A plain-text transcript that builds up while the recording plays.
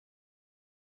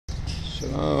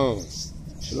Shalom.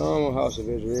 Shalom, House of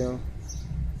Israel.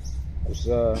 I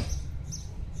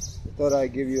thought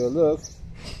I'd give you a look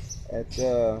at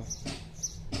the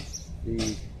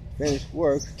finished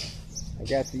work. I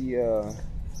got the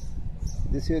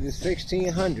this here, the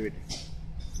 1600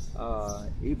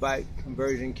 Ebike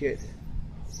Conversion Kit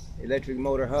electric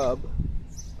motor hub.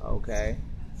 Okay,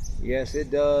 yes,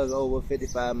 it does over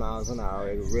 55 miles an hour.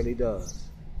 It really does.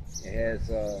 It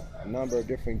has a number of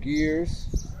different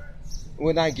gears.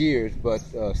 Well, not gears, but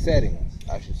settings,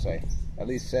 I should say. At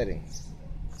least settings.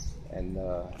 And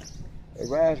it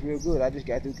rides real good. I just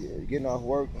got through getting off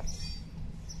work,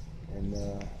 and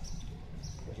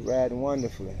it's riding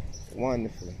wonderfully,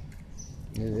 wonderfully.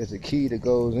 There's a key that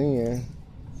goes in.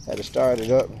 I had to start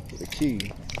it up with a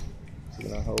key. So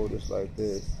when I hold this like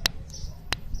this,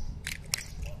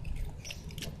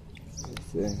 let's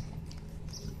see.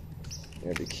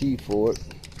 There's a key for it.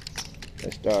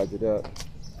 That starts it up.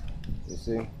 You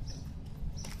see?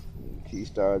 The key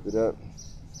starts it up.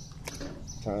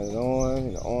 Turn it on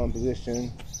in the on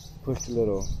position. Push the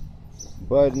little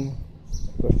button.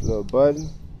 Push the little button.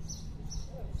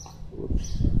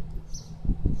 Whoops.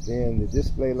 Then the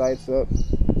display lights up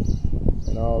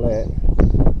and all that.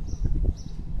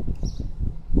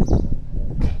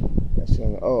 That's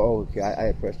showing. Oh, okay. I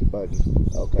had pressed the button.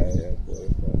 Okay.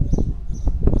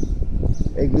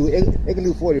 Yeah, it can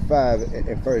do 45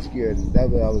 in first gear. That's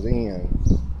what I was in.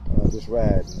 Just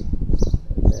riding.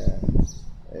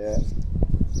 Yeah.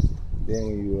 Then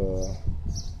when you,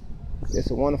 it's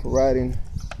a wonderful riding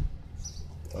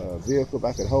vehicle. If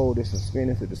I could hold this and spin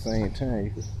it at the same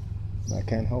time, I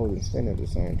can't hold it and spin it at the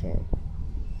same time.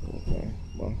 Okay.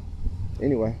 Well,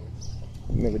 anyway,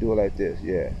 maybe do it like this.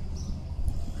 Yeah.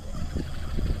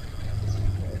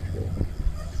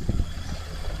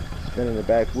 Spinning the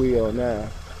back wheel now.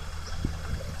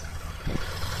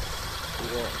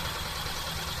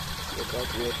 The back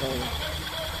wheel turning.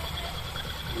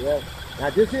 Yep. Now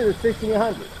this here is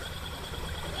 1600.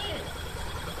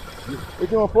 It's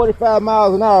doing 45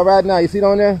 miles an hour right now. You see it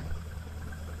on there?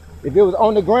 If it was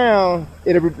on the ground,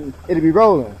 it'd be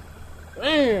rolling.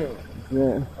 Damn.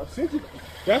 Yeah.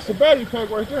 That's the battery pack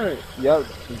right there. Yep.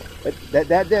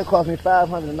 That there cost me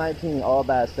 $519 all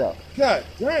by itself. God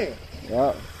damn.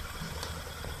 Yep.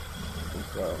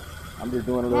 So I'm just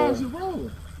doing a little. How is it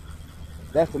rolling?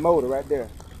 That's the motor right there.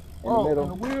 In the middle.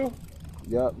 And the wheel?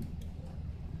 Yep.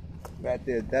 Right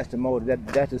there. That's the motor.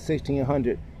 That's the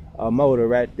 1600 motor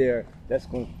right there. That's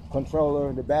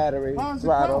controller, the battery,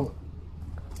 throttle.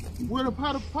 Where the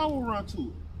power run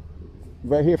to?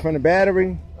 Right here from the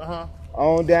battery.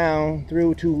 On down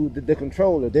through to the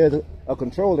controller. There's a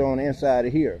controller on the inside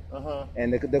of here.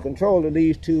 And the controller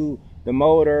leads to the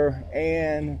motor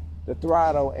and the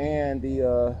throttle and the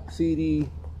LCD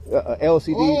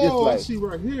display. Oh, I see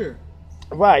right here.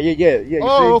 Right, yeah. You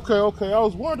oh, see? Okay. I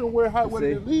was wondering where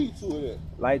did it lead to it?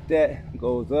 Like that,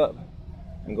 goes up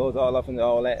and goes all up into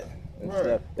all that and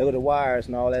stuff. There go the wires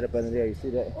and all that up under there. You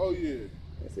see that? Oh yeah.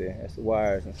 That's the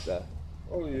wires and stuff.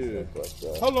 Oh yeah. But,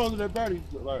 how long did that battery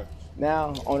last?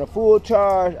 Now, on a full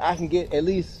charge, I can get at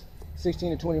least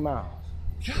 16 to 20 miles.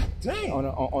 God damn.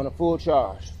 On a full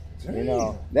charge. Damn. You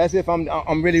know, that's if I'm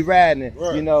really riding it.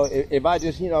 Right. You know, if I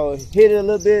just, hit it a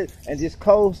little bit and just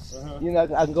coast, I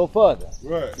can go further.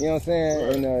 Right. You know what I'm saying?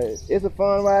 Right. And it's a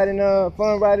fun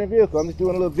riding vehicle. I'm just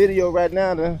doing a little video right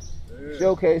now to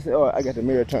showcase it. Oh, I got the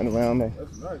mirror turned around, man.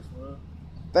 That's nice, man.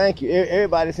 Thank you.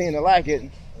 Everybody seemed to like it.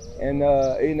 And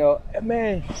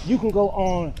man, you can go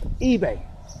on eBay.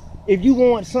 If you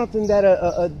want something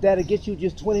that'll get you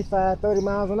just 25, 30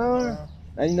 miles an hour,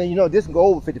 and this can go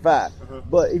over 55.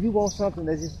 But if you want something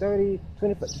that's just 30,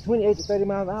 25, 28 to 30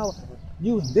 miles an hour,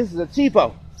 this is a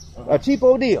cheapo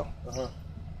deal.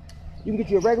 You can get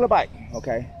you a regular bike,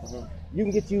 okay? You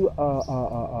can get you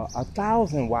a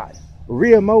 1,000-watt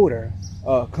rear motor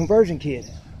conversion kit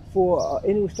for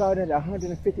anywhere starting at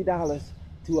 $150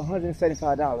 to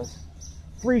 $175.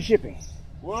 Free shipping.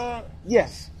 What?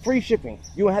 Yes, free shipping.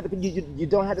 You don't have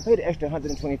to pay the extra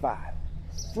 $125.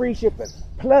 Free shipping.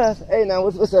 Plus, hey now,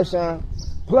 what's up, Sean?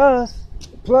 Plus,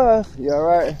 you all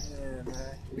right?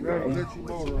 Yeah,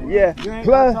 man. Yeah.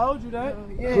 Plus, I told you that.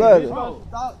 Yeah. Plus,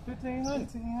 stop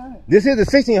 1,500. This is the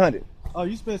 1600. Oh,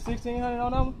 you spent 1,600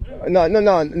 on that one?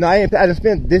 No. I didn't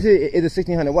spend. This is a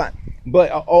 1600 watt.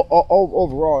 But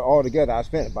overall, altogether, I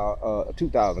spent about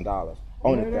 $2,000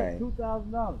 on the thing.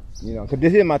 $2,000. Because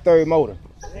this is my third motor.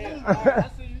 Damn, I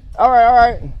see you. All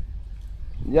right.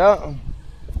 Yeah.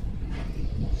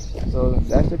 So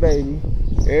that's the baby.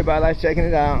 Everybody likes checking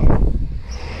it out.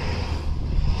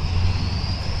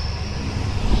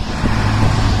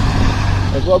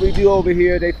 That's what we do over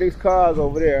here. They fix cars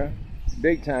over there.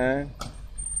 big time.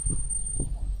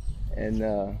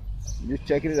 And just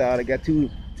checking it out. I got two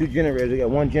generators. I got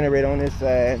one generator on this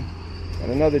side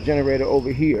and another generator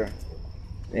over here.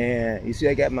 And you see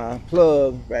I got my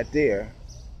plug right there.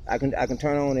 I can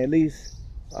turn on at least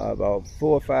about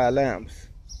 4 or 5 lamps.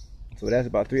 So that's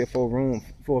about 3 or 4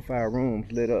 or 5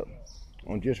 rooms lit up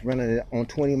on just running it on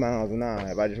 20 miles an hour.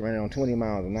 If I just ran it on 20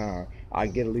 miles an hour, I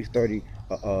can get at least 30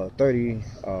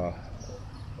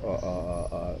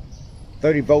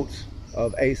 volts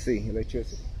of AC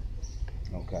electricity.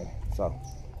 Okay, so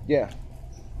yeah,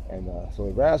 and so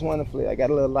it rides wonderfully. I got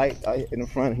a little light in the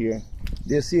front here.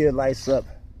 This here lights up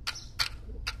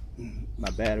my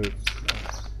battery.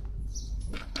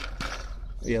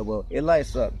 Yeah, well, it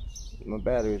lights up. My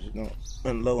battery's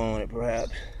running low on it,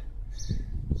 perhaps.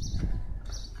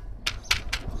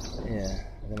 Yeah,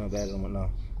 I got my battery on now.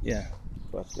 Yeah,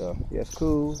 but yeah, it's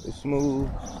cool. It's smooth.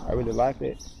 I really like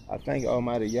it. I thank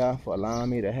Almighty Yah for allowing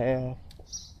me to have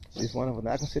this wonderful.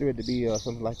 I consider it to be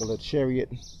something like a little chariot,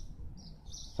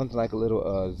 something like a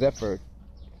little Zephyr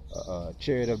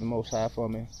chariot of the Most High for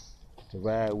me to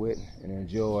ride with and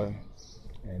enjoy.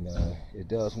 And it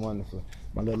does wonderful.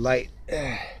 My little light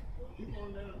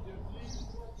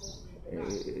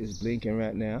is blinking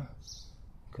right now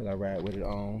because I ride with it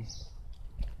on.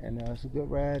 And it's a good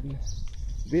riding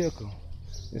vehicle.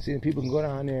 You see, people can go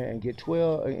down there and get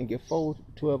 4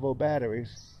 12-volt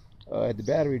batteries at the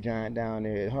battery giant down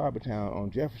there at Harbor Town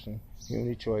on Jefferson here in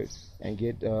Detroit, and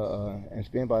get and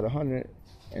spend about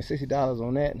 $160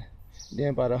 on that. Then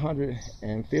about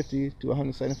 $150 to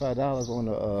 $175 on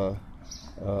the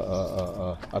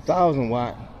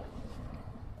 1,000-watt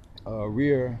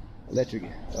rear electric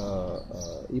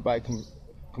Ebike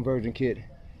conversion kit.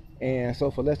 And so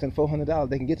for less than $400,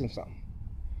 they can get them something.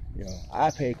 You know,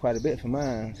 I paid quite a bit for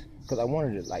mine because I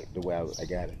wanted it like the way I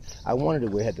got it. I wanted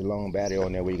it where it had the long battery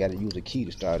on there where you got to use a key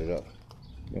to start it up.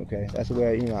 Okay, that's the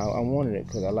way, you know, I wanted it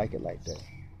because I like it like that.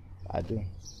 I do.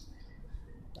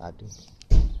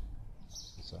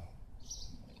 So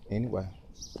anyway,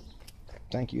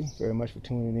 thank you very much for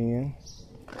tuning in.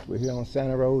 We're here on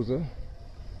Santa Rosa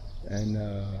and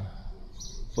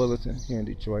Fullerton here in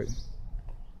Detroit,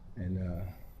 and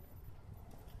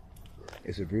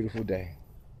it's a beautiful day.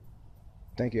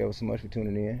 Thank you ever so much for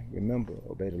tuning in. Remember,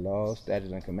 obey the laws,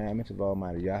 statutes, and commandments of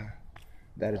Almighty Yah.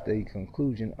 That is the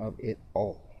conclusion of it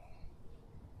all.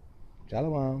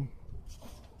 Shalom.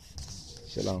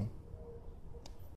 Shalom.